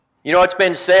You know, it's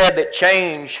been said that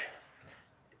change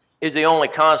is the only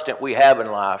constant we have in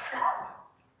life.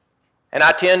 And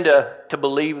I tend to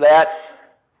believe that.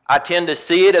 I tend to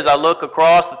see it as I look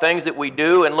across the things that we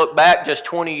do and look back just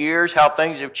 20 years, how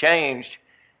things have changed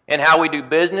and how we do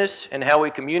business and how we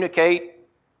communicate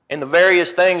and the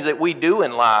various things that we do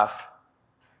in life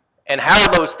and how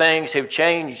those things have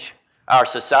changed our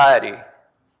society.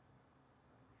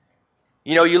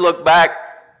 You know, you look back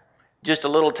just a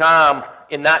little time,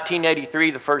 in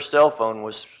 1983, the first cell phone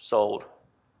was sold.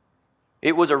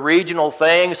 It was a regional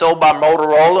thing sold by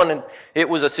Motorola, and it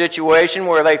was a situation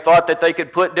where they thought that they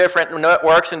could put different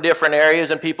networks in different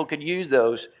areas and people could use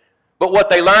those. But what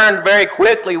they learned very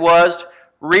quickly was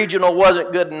regional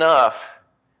wasn't good enough,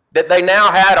 that they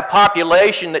now had a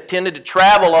population that tended to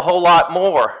travel a whole lot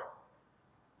more.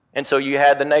 And so you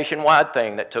had the nationwide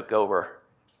thing that took over.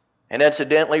 And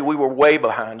incidentally, we were way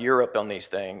behind Europe on these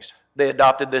things. They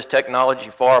adopted this technology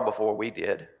far before we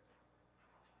did.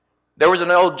 There was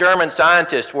an old German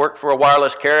scientist who worked for a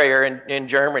wireless carrier in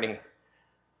Germany.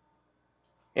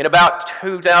 In about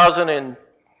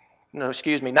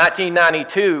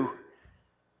 1992,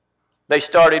 they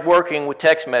started working with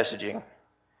text messaging.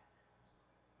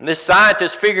 And this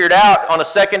scientist figured out on a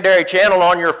secondary channel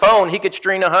on your phone, he could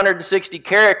string 160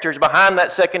 characters behind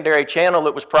that secondary channel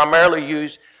that was primarily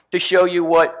used to show you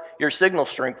what your signal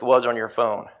strength was on your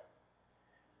phone.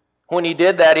 When he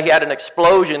did that, he had an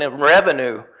explosion in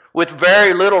revenue with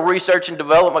very little research and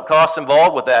development costs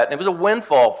involved with that. And it was a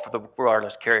windfall for the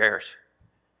wireless carriers.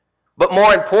 But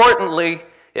more importantly,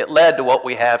 it led to what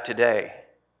we have today.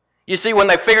 You see, when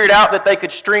they figured out that they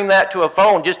could stream that to a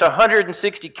phone, just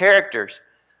 160 characters,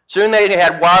 soon they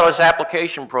had wireless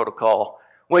application protocol,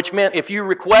 which meant if you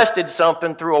requested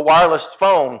something through a wireless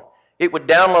phone, it would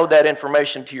download that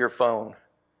information to your phone,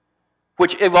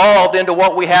 which evolved into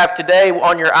what we have today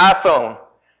on your iPhone,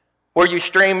 where you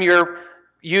stream your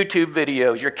YouTube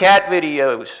videos, your cat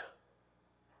videos,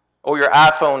 or your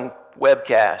iPhone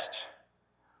webcasts.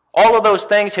 All of those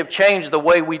things have changed the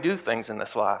way we do things in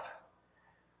this life.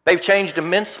 They've changed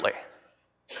immensely.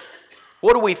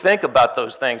 What do we think about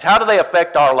those things? How do they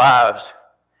affect our lives?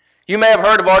 You may have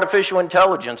heard of artificial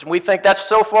intelligence, and we think that's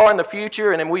so far in the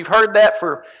future, and we've heard that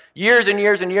for years and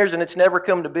years and years, and it's never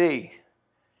come to be.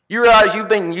 You realize you've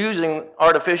been using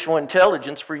artificial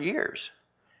intelligence for years.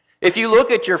 If you look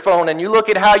at your phone and you look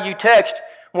at how you text,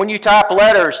 when you type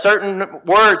letters, certain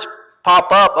words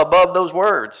pop up above those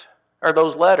words or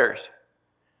those letters.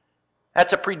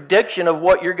 That's a prediction of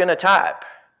what you're going to type,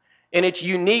 and it's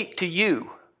unique to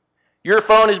you. Your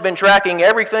phone has been tracking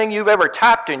everything you've ever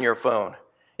typed in your phone,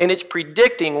 and it's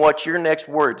predicting what your next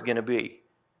word's going to be.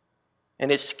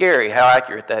 And it's scary how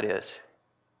accurate that is.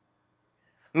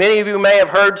 Many of you may have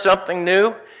heard something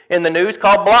new in the news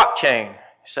called blockchain.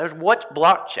 Says, what's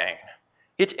blockchain?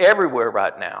 It's everywhere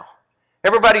right now.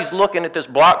 Everybody's looking at this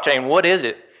blockchain. What is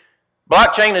it?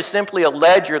 Blockchain is simply a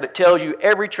ledger that tells you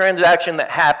every transaction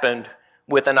that happened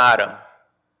with an item.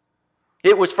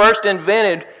 It was first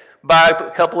invented by a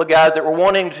couple of guys that were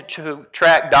wanting to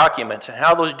track documents and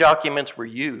how those documents were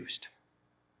used.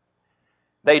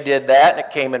 They did that, and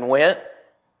it came and went.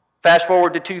 Fast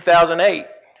forward to 2008.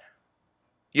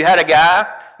 You had a guy,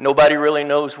 nobody really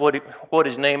knows what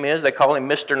his name is. They call him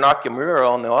Mr. Nakamura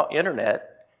on the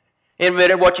internet.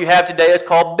 Invented what you have today is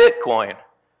called Bitcoin.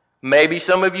 Maybe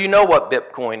some of you know what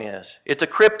Bitcoin is. It's a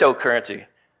cryptocurrency.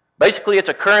 Basically, it's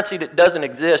a currency that doesn't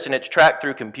exist, and it's tracked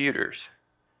through computers.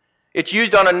 It's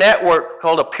used on a network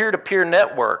called a peer-to-peer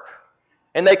network,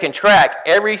 and they can track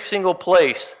every single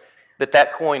place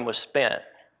that coin was spent.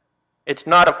 It's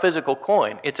not a physical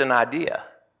coin. It's an idea.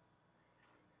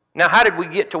 Now, how did we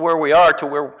get to where we are, to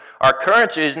where our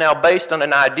currency is now based on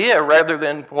an idea rather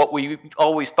than what we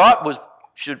always thought was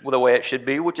the way it should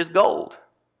be, which is gold?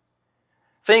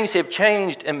 Things have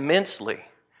changed immensely.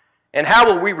 And how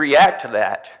will we react to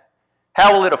that?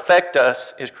 How will it affect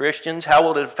us as Christians? How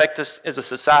will it affect us as a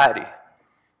society?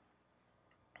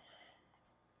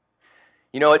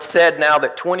 You know, it's said now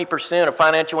that 20% of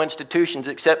financial institutions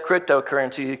accept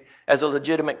cryptocurrency as a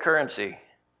legitimate currency.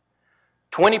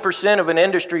 20% of an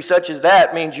industry such as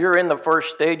that means you're in the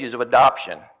first stages of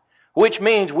adoption, which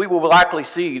means we will likely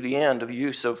see the end of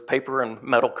use of paper and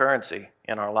metal currency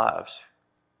in our lives.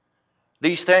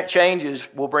 These changes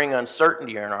will bring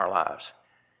uncertainty in our lives.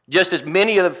 Just as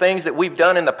many of the things that we've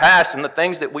done in the past and the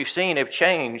things that we've seen have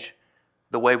changed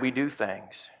the way we do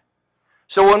things.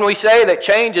 So when we say that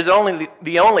change is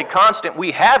the only constant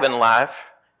we have in life,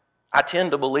 I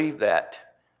tend to believe that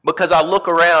because I look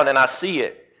around and I see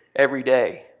it every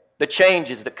day. The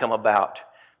changes that come about,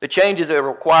 the changes that are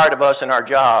required of us in our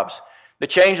jobs, the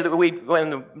change that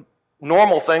when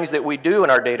normal things that we do in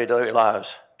our day-to-day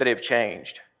lives that have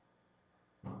changed.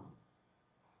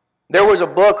 There was a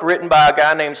book written by a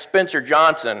guy named Spencer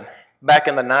Johnson back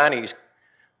in the 90s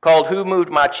called Who Moved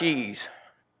My Cheese?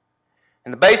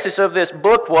 And the basis of this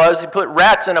book was he put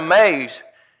rats in a maze,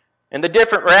 and the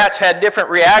different rats had different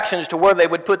reactions to where they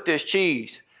would put this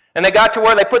cheese. And they got to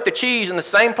where they put the cheese in the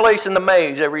same place in the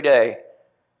maze every day.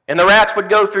 And the rats would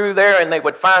go through there and they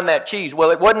would find that cheese.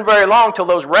 Well, it wasn't very long till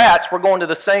those rats were going to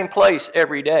the same place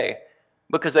every day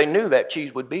because they knew that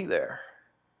cheese would be there.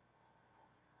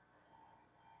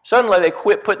 Suddenly they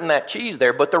quit putting that cheese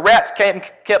there, but the rats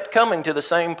kept coming to the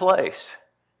same place.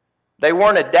 They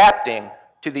weren't adapting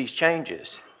to these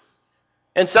changes.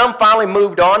 And some finally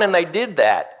moved on and they did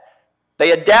that.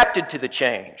 They adapted to the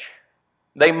change.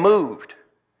 They moved.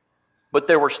 But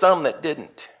there were some that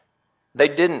didn't. They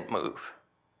didn't move.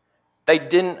 They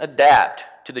didn't adapt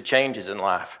to the changes in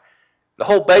life. The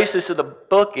whole basis of the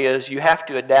book is you have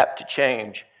to adapt to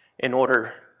change in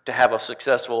order to have a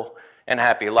successful and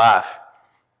happy life.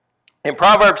 In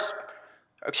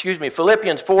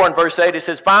Philippians 4 and verse 8, it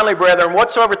says, "Finally, brethren,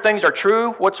 whatsoever things are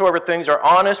true, whatsoever things are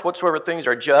honest, whatsoever things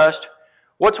are just,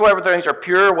 whatsoever things are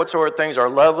pure, whatsoever things are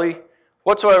lovely,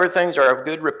 whatsoever things are of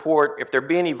good report, if there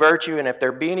be any virtue and if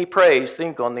there be any praise,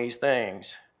 think on these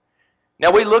things." Now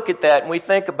we look at that and we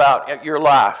think about your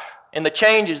life and the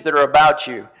changes that are about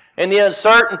you and the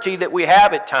uncertainty that we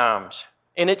have at times.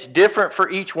 And it's different for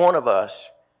each one of us.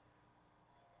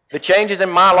 The changes in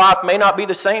my life may not be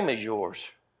the same as yours.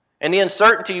 And the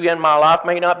uncertainty in my life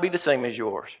may not be the same as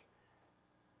yours.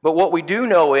 But what we do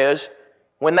know is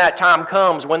when that time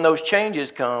comes, when those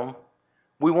changes come,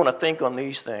 we want to think on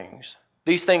these things.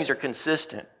 These things are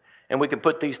consistent, and we can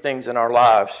put these things in our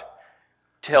lives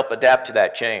to help adapt to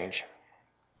that change.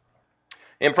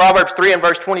 In Proverbs 3 and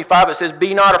verse 25, it says,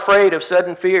 "Be not afraid of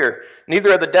sudden fear,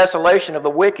 neither of the desolation of the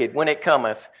wicked when it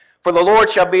cometh. For the Lord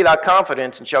shall be thy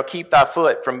confidence, and shall keep thy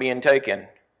foot from being taken."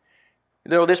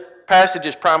 You know, this passage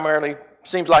is primarily,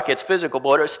 seems like it's physical,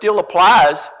 but it still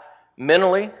applies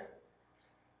mentally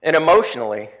and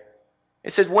emotionally.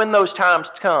 It says, when those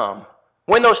times come,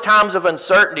 when those times of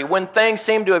uncertainty, when things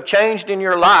seem to have changed in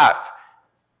your life,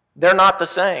 they're not the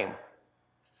same.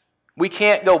 We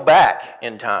can't go back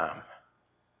in time.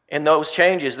 And those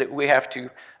changes that we have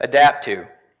to adapt to.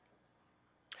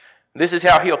 This is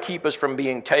how he'll keep us from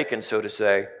being taken, so to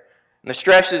say. And the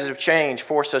stresses of change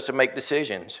force us to make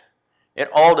decisions. And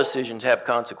all decisions have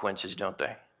consequences, don't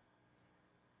they?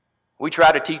 We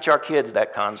try to teach our kids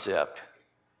that concept.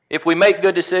 If we make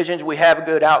good decisions, we have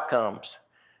good outcomes.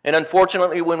 And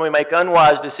unfortunately, when we make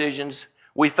unwise decisions,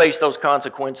 we face those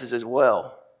consequences as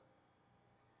well.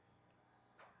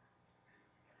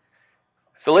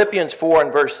 Philippians 4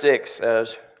 and verse 6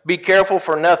 says, "Be careful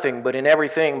for nothing, but in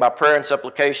everything by prayer and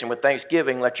supplication with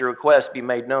thanksgiving let your requests be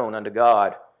made known unto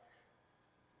God."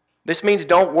 This means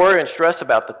don't worry and stress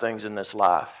about the things in this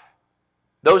life.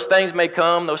 Those things may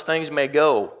come, those things may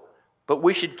go, but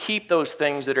we should keep those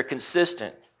things that are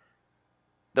consistent.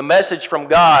 The message from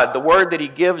God, the word that He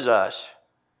gives us,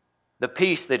 the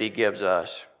peace that He gives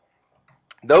us.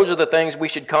 Those are the things we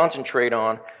should concentrate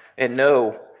on and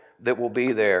know that will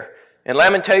be there. In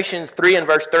Lamentations 3 and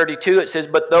verse 32, it says,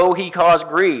 "But though he cause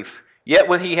grief, yet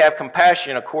will he have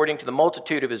compassion according to the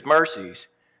multitude of his mercies.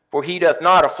 For he doth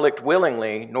not afflict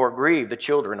willingly, nor grieve the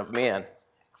children of men."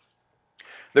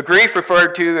 The grief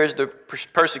referred to is the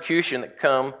persecution that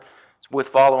comes with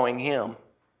following him.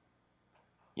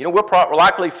 You know, we'll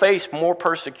likely face more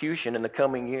persecution in the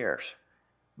coming years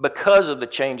because of the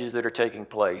changes that are taking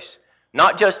place.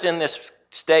 Not just in this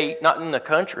state, not in the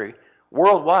country,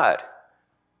 worldwide.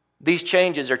 These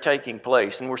changes are taking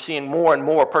place, and we're seeing more and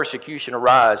more persecution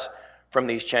arise from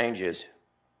these changes.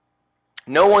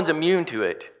 No one's immune to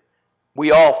it. We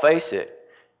all face it.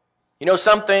 You know,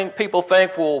 people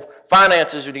think, well,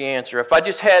 finances are the answer. If I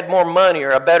just had more money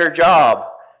or a better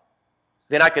job,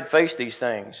 then I could face these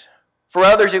things. For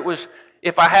others, it was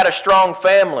if I had a strong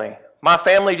family. My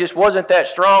family just wasn't that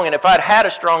strong, and if I'd had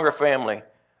a stronger family,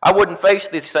 I wouldn't face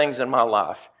these things in my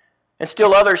life. And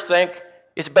still others think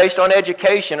it's based on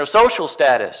education or social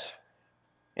status.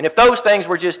 And if those things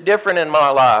were just different in my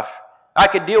life, I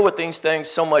could deal with these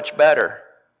things so much better.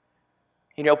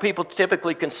 You know, people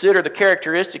typically consider the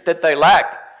characteristic that they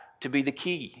lack to be the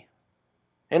key.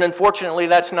 And unfortunately,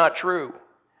 that's not true.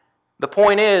 The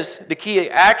point is, the key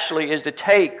actually is to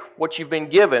take what you've been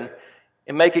given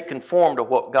and make it conform to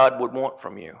what God would want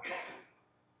from you.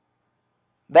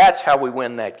 That's how we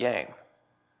win that game.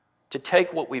 To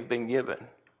take what we've been given.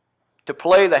 To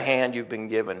play the hand you've been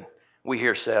given, we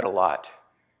hear said a lot.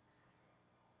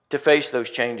 To face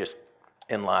those changes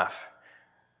in life.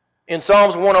 In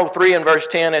Psalms 103 and verse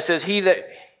 10, it says,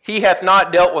 He hath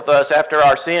not dealt with us after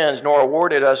our sins, nor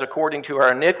awarded us according to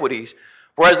our iniquities.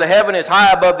 For as the heaven is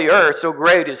high above the earth, so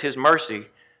great is his mercy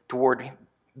toward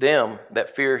them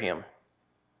that fear him.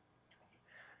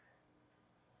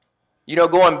 You know,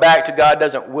 going back to God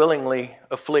doesn't willingly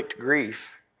afflict grief.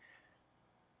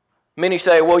 Many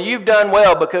say, well, you've done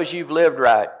well because you've lived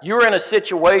right. You're in a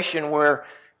situation where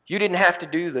you didn't have to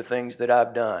do the things that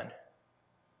I've done.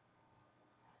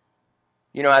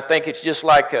 You know, I think it's just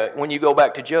like when you go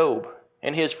back to Job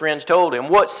and his friends told him,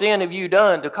 what sin have you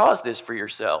done to cause this for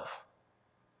yourself?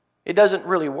 It doesn't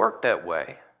really work that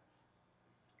way.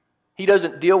 He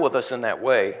doesn't deal with us in that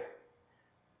way.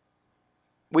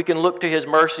 We can look to his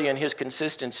mercy and his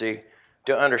consistency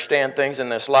to understand things in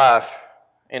this life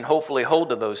and hopefully hold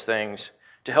to those things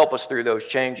to help us through those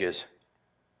changes.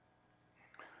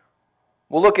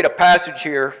 We'll look at a passage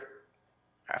here,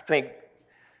 I think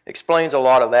explains a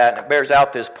lot of that, and it bears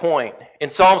out this point.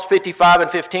 In Psalms 55 and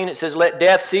 15, it says, let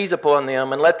death seize upon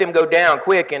them, and let them go down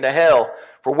quick into hell,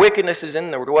 for wickedness is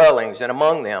in their dwellings and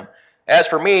among them. As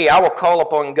for me, I will call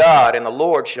upon God, and the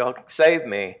Lord shall save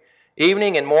me.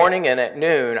 Evening and morning and at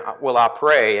noon will I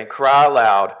pray and cry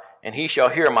aloud, and he shall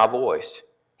hear my voice.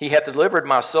 He hath delivered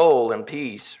my soul in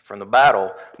peace from the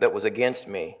battle that was against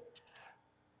me,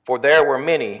 for there were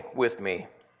many with me.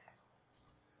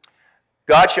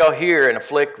 God shall hear and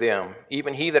afflict them,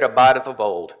 even he that abideth of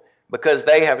old, because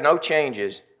they have no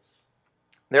changes.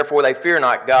 Therefore they fear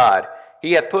not God.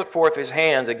 He hath put forth his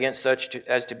hands against such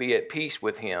as to be at peace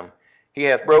with him. He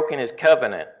hath broken his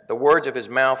covenant. The words of his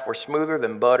mouth were smoother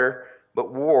than butter,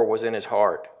 but war was in his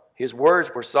heart. His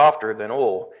words were softer than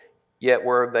oil, yet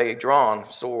were they drawn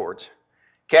swords.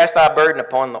 Cast thy burden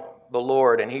upon the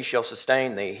Lord, and he shall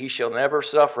sustain thee. He shall never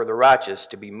suffer the righteous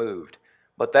to be moved.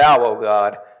 But thou, O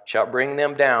God, shalt bring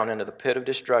them down into the pit of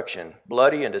destruction.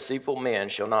 Bloody and deceitful men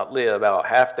shall not live out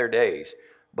half their days,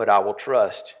 but I will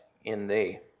trust in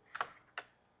thee.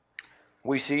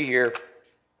 We see here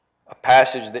a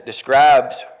passage that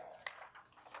describes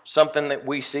something that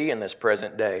we see in this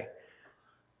present day.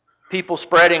 People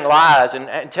spreading lies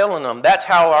and telling them that's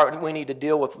how we need to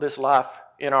deal with this life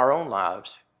in our own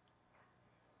lives.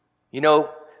 You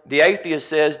know, the atheist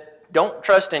says, don't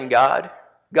trust in God.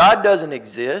 God doesn't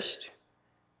exist.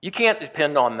 You can't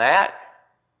depend on that.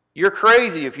 You're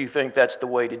crazy if you think that's the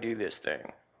way to do this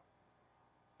thing.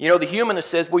 You know, the humanist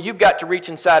says, well, you've got to reach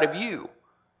inside of you.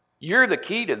 You're the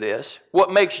key to this.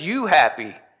 What makes you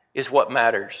happy is what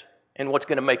matters and what's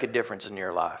going to make a difference in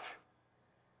your life.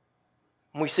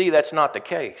 And we see that's not the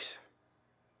case.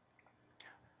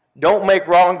 Don't make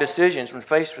wrong decisions when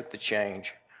faced with the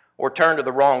change or turn to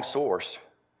the wrong source.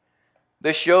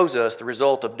 This shows us the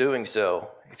result of doing so.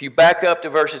 If you back up to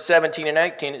verses 17 and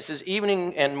 18, it says,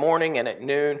 evening and morning and at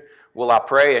noon will I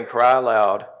pray and cry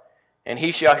aloud, and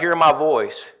he shall hear my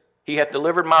voice. He hath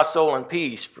delivered my soul in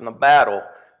peace from the battle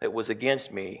that was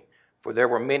against me, for there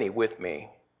were many with me.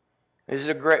 This is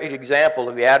a great example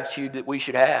of the attitude that we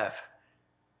should have,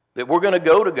 that we're going to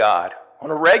go to God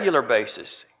on a regular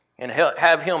basis and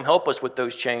have him help us with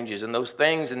those changes and those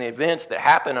things and the events that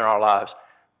happen in our lives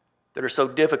that are so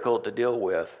difficult to deal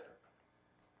with.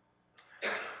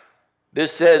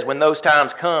 This says, when those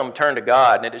times come, turn to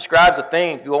God. And it describes a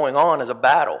thing going on as a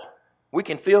battle. We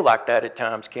can feel like that at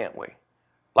times, can't we?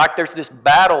 Like there's this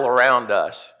battle around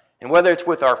us. And whether it's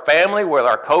with our family, with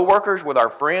our coworkers, with our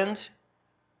friends,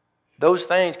 those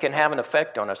things can have an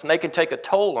effect on us. And they can take a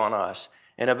toll on us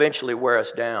and eventually wear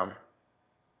us down.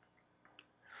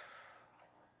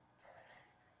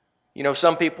 You know,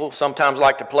 some people sometimes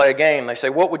like to play a game. They say,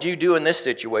 what would you do in this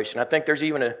situation? I think there's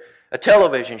even a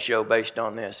television show based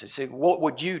on this. It says, what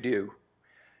would you do?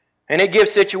 And it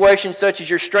gives situations such as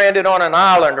you're stranded on an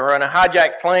island or on a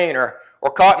hijacked plane or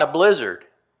caught in a blizzard.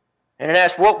 And it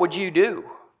asks, what would you do?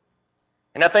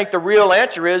 And I think the real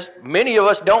answer is, many of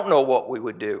us don't know what we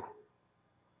would do.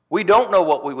 We don't know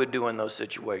what we would do in those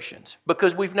situations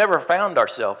because we've never found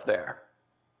ourselves there.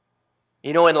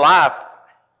 You know, in life,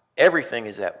 everything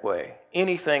is that way.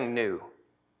 Anything new.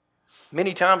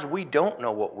 Many times we don't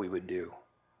know what we would do.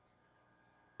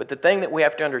 But the thing that we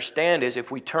have to understand is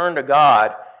if we turn to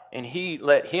God and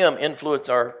let him influence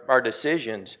our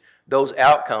decisions, those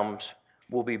outcomes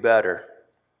will be better.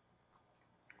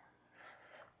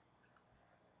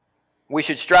 We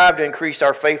should strive to increase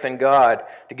our faith in God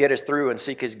to get us through and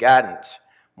seek his guidance,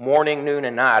 morning, noon,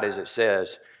 and night, as it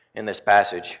says in this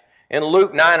passage. In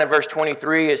Luke 9 and verse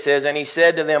 23, it says, and he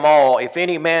said to them all, if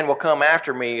any man will come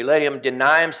after me, let him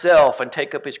deny himself and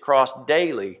take up his cross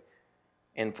daily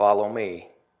and follow me.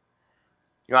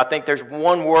 You know, I think there's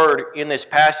one word in this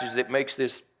passage that makes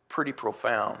this pretty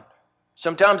profound.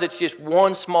 Sometimes it's just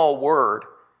one small word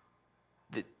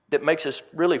that makes us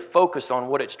really focus on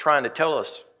what it's trying to tell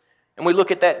us. And we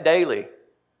look at that daily.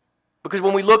 Because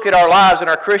when we look at our lives and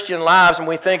our Christian lives and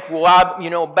we think, well,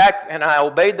 I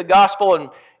obeyed the gospel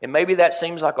and maybe that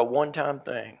seems like a one-time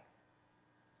thing.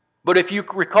 But if you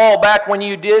recall back when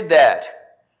you did that,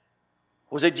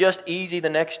 was it just easy the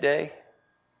next day?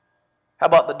 How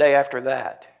about the day after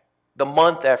that? The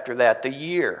month after that? The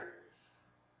year?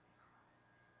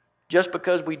 Just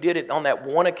because we did it on that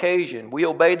one occasion, we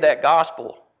obeyed that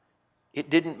gospel, it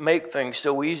didn't make things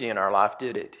so easy in our life,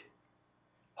 did it?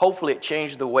 Hopefully it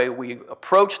changed the way we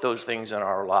approach those things in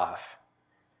our life.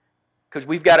 Because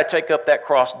we've got to take up that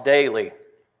cross daily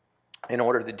in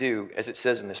order to do, as it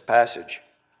says in this passage.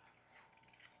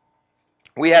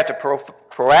 We have to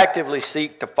proactively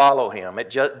seek to follow him. It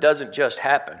doesn't just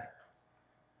happen.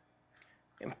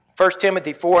 In 1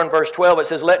 Timothy 4 and verse 12, it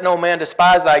says, "Let no man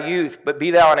despise thy youth, but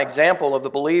be thou an example of the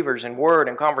believers in word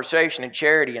and conversation and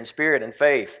charity and spirit and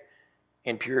faith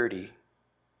and purity."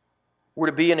 We're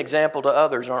to be an example to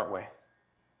others, aren't we?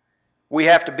 We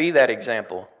have to be that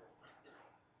example.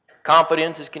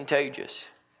 Confidence is contagious.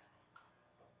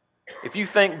 If you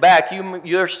think back,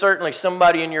 there's certainly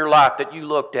somebody in your life that you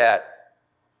looked at,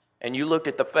 and you looked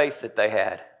at the faith that they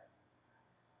had,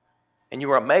 and you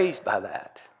were amazed by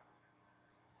that.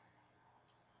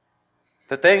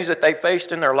 The things that they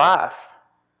faced in their life,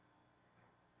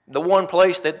 the one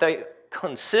place that they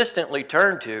consistently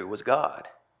turned to was God.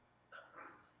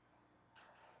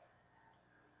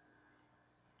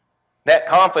 That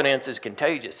confidence is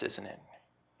contagious, isn't it?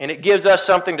 And it gives us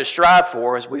something to strive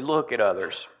for as we look at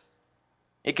others.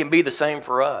 It can be the same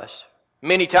for us.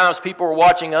 Many times people are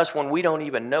watching us when we don't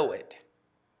even know it.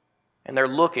 And they're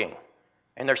looking,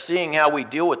 and they're seeing how we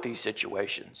deal with these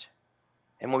situations.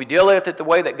 And when we deal with it the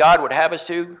way that God would have us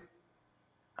to,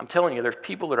 I'm telling you, there's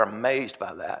people that are amazed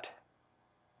by that.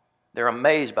 They're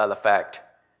amazed by the fact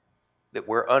that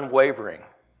we're unwavering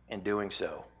in doing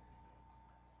so.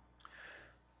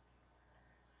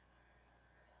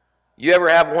 You ever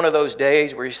have one of those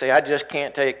days where you say, I just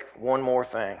can't take one more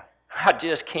thing. I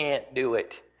just can't do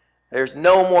it. There's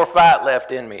no more fight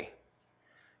left in me.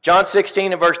 John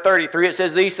 16 and verse 33, it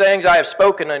says, "These things I have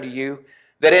spoken unto you,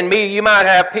 that in me you might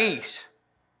have peace.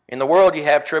 In the world you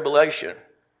have tribulation,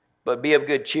 but be of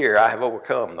good cheer. I have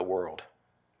overcome the world."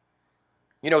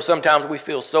 You know, sometimes we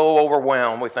feel so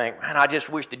overwhelmed. We think, man, I just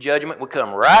wish the judgment would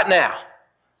come right now.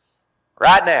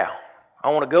 Right now. I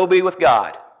want to go be with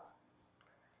God.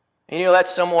 And you know,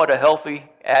 that's somewhat a healthy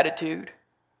attitude.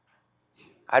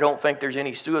 I don't think there's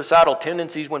any suicidal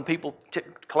tendencies when people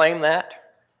claim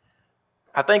that.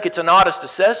 I think it's an honest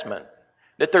assessment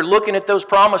that they're looking at those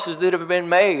promises that have been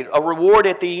made, a reward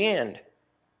at the end.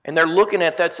 And they're looking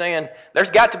at that saying,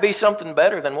 there's got to be something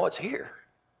better than what's here.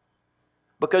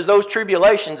 Because those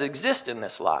tribulations exist in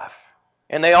this life.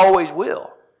 And they always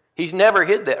will. He's never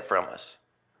hid that from us.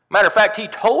 Matter of fact, he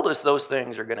told us those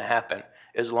things are going to happen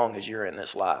as long as you're in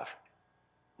this life.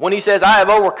 When he says, I have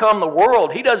overcome the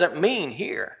world, he doesn't mean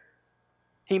here.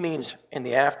 He means in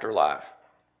the afterlife.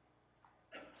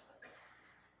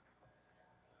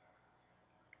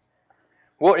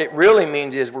 What it really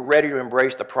means is we're ready to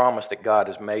embrace the promise that God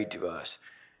has made to us.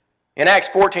 In Acts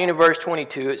 14 and verse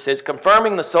 22, it says,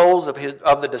 confirming the souls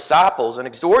of the disciples and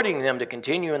exhorting them to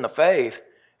continue in the faith,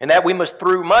 and that we must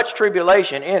through much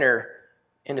tribulation enter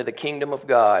into the kingdom of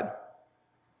God.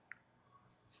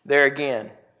 There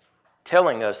again,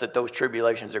 telling us that those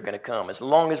tribulations are going to come. As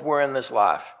long as we're in this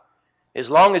life, as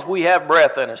long as we have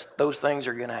breath in us, those things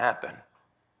are going to happen.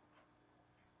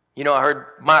 You know, I heard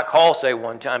Mike Hall say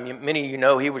one time, many of you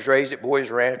know he was raised at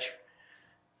Boys Ranch.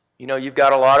 You know, you've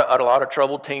got a lot of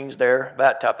troubled teens there,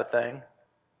 that type of thing.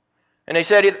 And they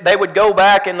said they would go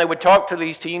back and they would talk to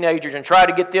these teenagers and try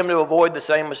to get them to avoid the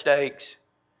same mistakes.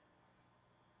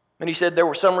 And he said there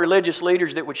were some religious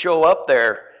leaders that would show up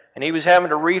there, and he was having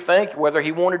to rethink whether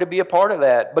he wanted to be a part of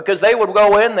that. Because they would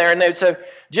go in there and they would say,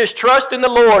 just trust in the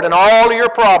Lord and all of your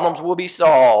problems will be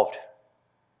solved.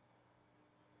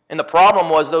 And the problem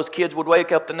was those kids would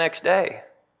wake up the next day,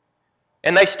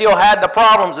 and they still had the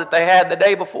problems that they had the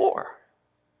day before.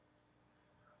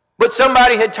 But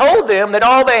somebody had told them that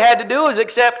all they had to do is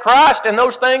accept Christ, and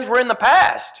those things were in the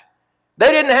past.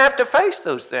 They didn't have to face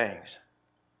those things.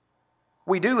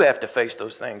 We do have to face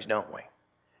those things, don't we?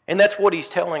 And that's what he's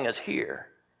telling us here.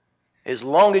 As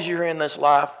long as you're in this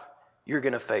life, you're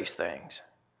going to face things.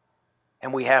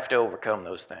 And we have to overcome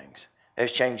those things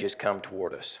as changes come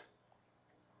toward us.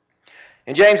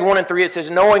 In James 1 and 3 it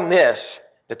says, knowing this,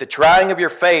 that the trying of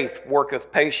your faith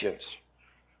worketh patience.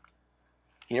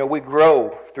 You know, we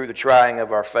grow through the trying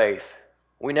of our faith.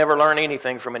 We never learn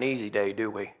anything from an easy day,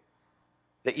 do we?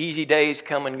 The easy days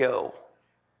come and go.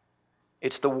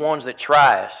 It's the ones that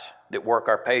try us that work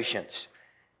our patience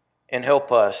and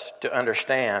help us to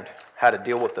understand how to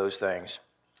deal with those things.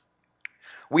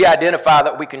 We identify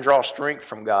that we can draw strength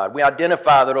from God. We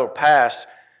identify that it'll pass,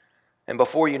 and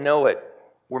before you know it,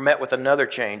 we're met with another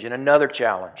change and another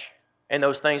challenge, and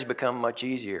those things become much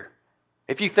easier.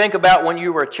 If you think about when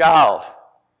you were a child,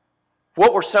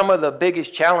 what were some of the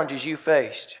biggest challenges you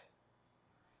faced?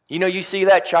 You see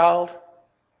that child?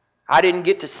 I didn't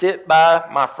get to sit by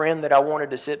my friend that I wanted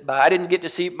to sit by. I didn't get to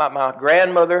see my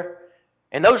grandmother.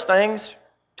 And those things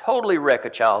totally wreck a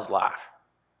child's life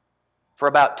for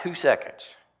about 2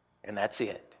 seconds, and that's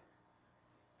it.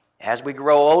 As we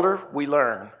grow older, we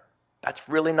learn that's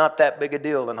really not that big a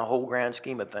deal in the whole grand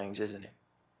scheme of things, isn't it?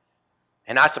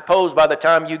 And I suppose by the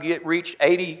time you reach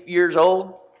 80 years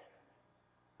old,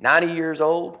 90 years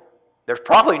old, there's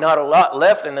probably not a lot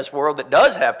left in this world that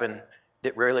does happen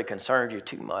that really concerns you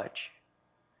too much.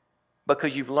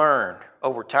 Because you've learned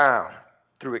over time,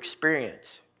 through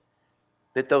experience,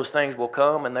 that those things will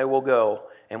come and they will go,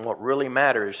 and what really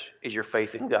matters is your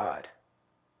faith in God.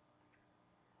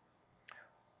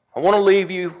 I want to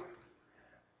leave you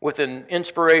with an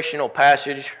inspirational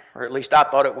passage, or at least I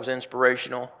thought it was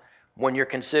inspirational, when you're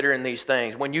considering these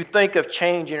things. When you think of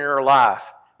change in your life,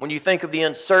 when you think of the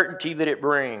uncertainty that it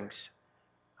brings,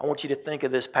 I want you to think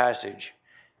of this passage.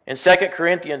 In 2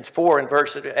 Corinthians 4 and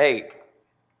verse 8,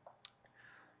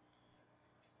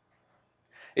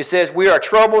 it says, "We are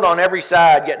troubled on every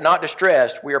side, yet not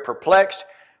distressed. We are perplexed,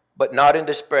 but not in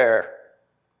despair."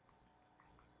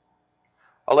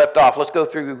 I left off. Let's go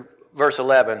through verse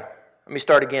 11. Let me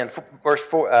start again.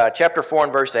 Chapter 4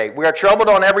 and verse 8. "We are troubled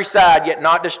on every side, yet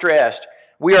not distressed.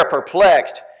 We are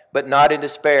perplexed, but not in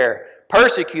despair.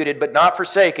 Persecuted, but not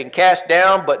forsaken. Cast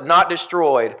down, but not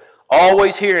destroyed.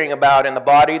 Always hearing about in the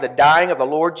body the dying of the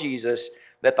Lord Jesus,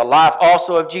 that the life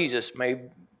also of Jesus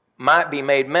might be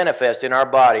made manifest in our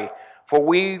body. For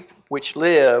we which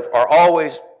live are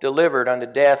always delivered unto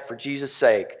death for Jesus'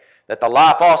 sake, that the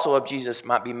life also of Jesus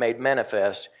might be made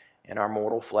manifest in our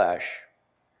mortal flesh."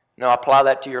 Now apply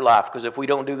that to your life, because if we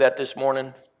don't do that this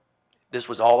morning, this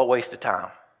was all a waste of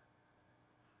time.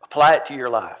 Apply it to your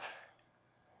life.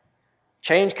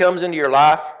 Change comes into your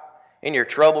life, and you're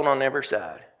troubled on every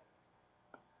side.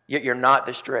 Yet you're not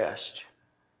distressed,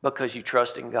 because you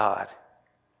trust in God.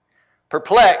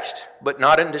 Perplexed, but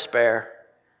not in despair.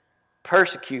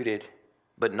 Persecuted,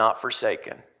 but not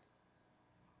forsaken.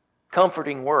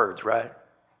 Comforting words, right?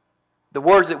 The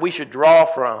words that we should draw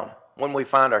from when we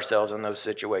find ourselves in those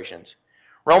situations.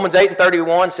 Romans 8 and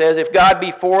 31 says, "If God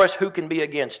be for us, who can be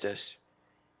against us?"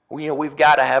 We've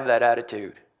got to have that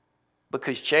attitude,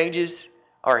 because changes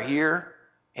are here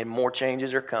and more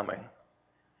changes are coming.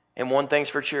 And one thing's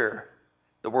for sure,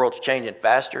 the world's changing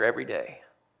faster every day.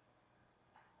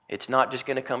 It's not just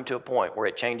going to come to a point where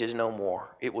it changes no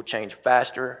more. It will change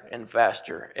faster and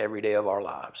faster every day of our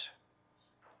lives.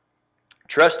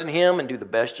 Trust in Him and do the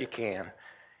best you can.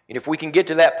 And if we can get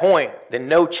to that point, then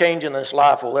no change in this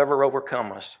life will ever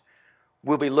overcome us.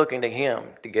 We'll be looking to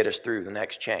Him to get us through the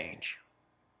next change.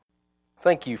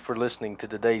 Thank you for listening to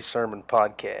today's sermon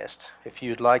podcast. If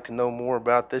you'd like to know more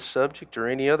about this subject or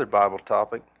any other Bible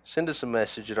topic, send us a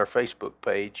message at our Facebook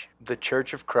page, The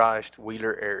Church of Christ,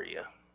 Wheeler Area.